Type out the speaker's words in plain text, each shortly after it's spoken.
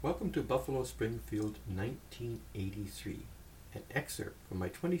Welcome to Buffalo Springfield 1983, an excerpt from my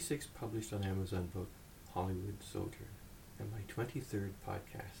 26th published on Amazon book, Hollywood Sojourn, and my 23rd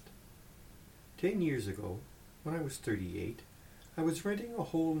podcast. 10 years ago, when I was 38, I was renting a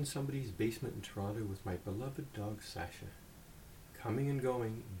hole in somebody's basement in Toronto with my beloved dog Sasha. Coming and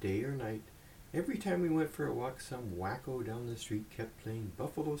going, day or night, every time we went for a walk, some wacko down the street kept playing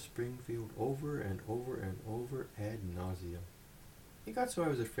Buffalo Springfield over and over and over ad nauseum. It got so I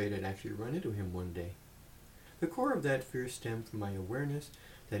was afraid I'd actually run into him one day. The core of that fear stemmed from my awareness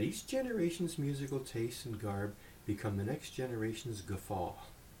that each generation's musical tastes and garb become the next generation's guffaw.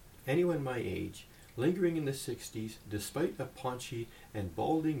 Anyone my age, lingering in the 60s, despite a paunchy and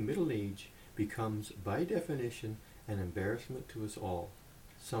balding middle age, becomes, by definition, an embarrassment to us all.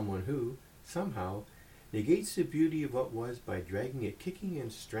 Someone who, somehow, negates the beauty of what was by dragging it kicking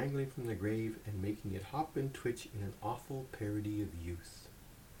and strangling from the grave and making it hop and twitch in an awful parody of youth.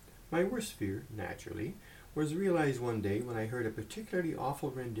 My worst fear, naturally, was realized one day when I heard a particularly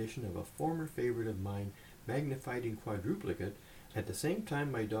awful rendition of a former favorite of mine magnified in quadruplicate at the same time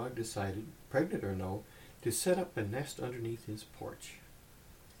my dog decided, pregnant or no, to set up a nest underneath his porch.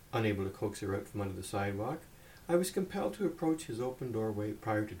 Unable to coax her out from under the sidewalk, I was compelled to approach his open doorway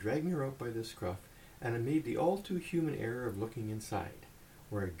prior to dragging her out by the scruff, and I made the all-too-human error of looking inside,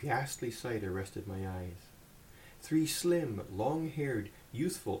 where a ghastly sight arrested my eyes. 3 slim, long-haired,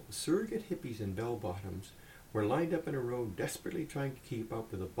 youthful, surrogate hippies in bell-bottoms were lined up in a row desperately trying to keep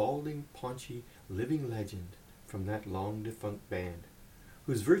up with a balding, paunchy, living legend from that long-defunct band,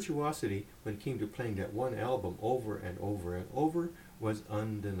 whose virtuosity when it came to playing that one album over and over and over was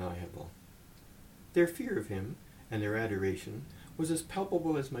undeniable. Their fear of him, and their adoration, was as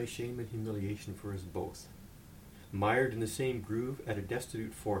palpable as my shame and humiliation for us both. Mired in the same groove at a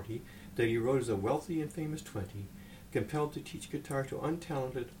destitute 40 that he wrote as a wealthy and famous 20, compelled to teach guitar to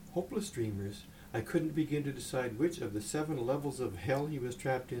untalented, hopeless dreamers, I couldn't begin to decide which of the 7 levels of hell he was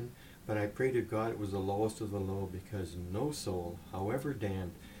trapped in, but I pray to God it was the lowest of the low, because no soul, however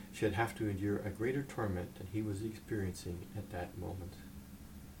damned, should have to endure a greater torment than he was experiencing at that moment.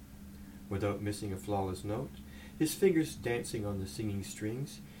 Without missing a flawless note, his fingers dancing on the singing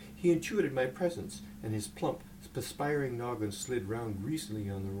strings, he intuited my presence, and his plump, perspiring noggin slid round greasily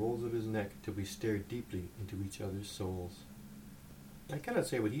on the rolls of his neck till we stared deeply into each other's souls. I cannot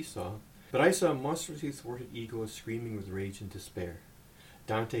say what he saw, but I saw a monstrously thwarted ego screaming with rage and despair.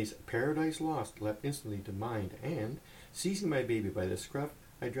 Dante's Paradise Lost leapt instantly to mind, and, seizing my baby by the scruff,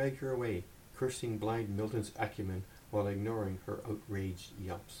 I dragged her away, cursing blind Milton's acumen while ignoring her outraged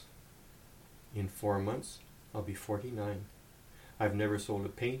yelps. In 4 months, I'll be 49. I've never sold a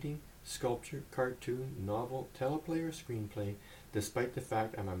painting, sculpture, cartoon, novel, teleplay, or screenplay, despite the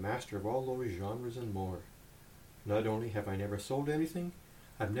fact I'm a master of all those genres and more. Not only have I never sold anything,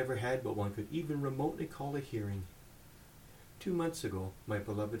 I've never had what one could even remotely call a hearing. 2 months ago, my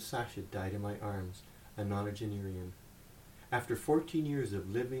beloved Sasha died in my arms, a nonagenarian. After 14 years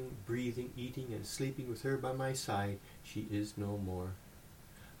of living, breathing, eating, and sleeping with her by my side, she is no more.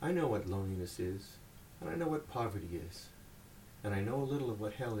 I know what loneliness is, and I know what poverty is, and I know a little of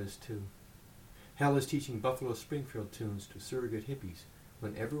what hell is too. Hell is teaching Buffalo Springfield tunes to surrogate hippies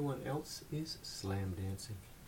when everyone else is slam dancing.